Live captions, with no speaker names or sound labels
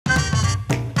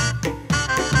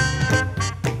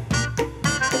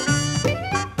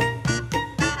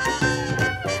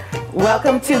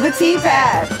Welcome to the Tea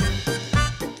Pad.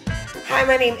 Hi,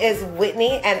 my name is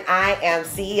Whitney, and I am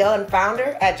CEO and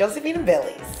founder at Josephine and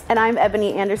Billie's. And I'm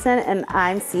Ebony Andersen, and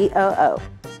I'm COO.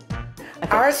 Okay.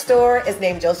 Our store is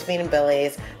named Josephine and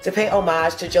Billie's to pay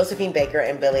homage to Josephine Baker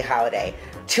and Billie Holiday,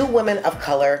 two women of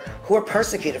color who were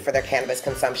persecuted for their cannabis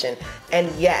consumption,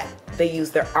 and yet they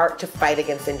used their art to fight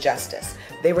against injustice.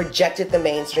 They rejected the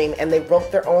mainstream and they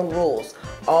wrote their own rules,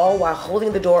 all while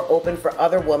holding the door open for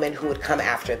other women who would come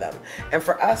after them. And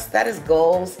for us, that is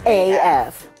goals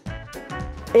AF.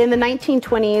 In the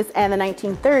 1920s and the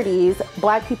 1930s,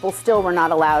 Black people still were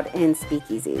not allowed in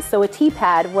speakeasies. So a tea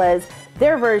pad was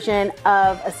their version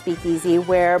of a speakeasy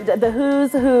where the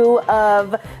who's who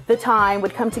of the time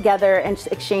would come together and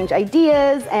exchange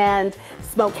ideas and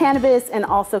smoke cannabis and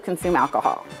also consume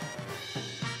alcohol.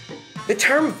 The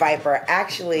term viper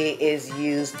actually is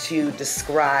used to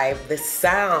describe the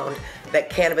sound that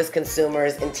cannabis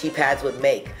consumers in tea pads would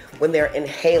make when they're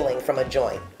inhaling from a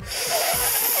joint.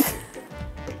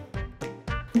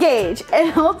 Gauge,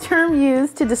 an old term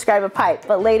used to describe a pipe,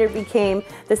 but later became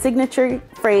the signature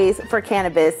phrase for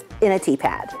cannabis in a tea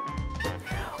pad.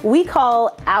 We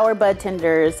call our bud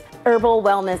tenders herbal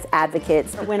wellness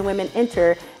advocates. When women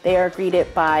enter, they are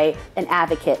greeted by an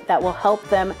advocate that will help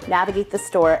them navigate the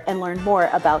store and learn more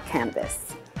about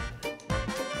cannabis.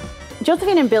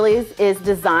 Josephine and Billie's is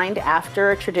designed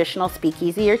after a traditional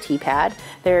speakeasy or tea pad.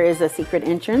 There is a secret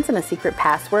entrance and a secret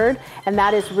password, and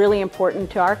that is really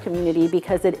important to our community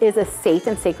because it is a safe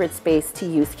and sacred space to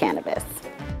use cannabis.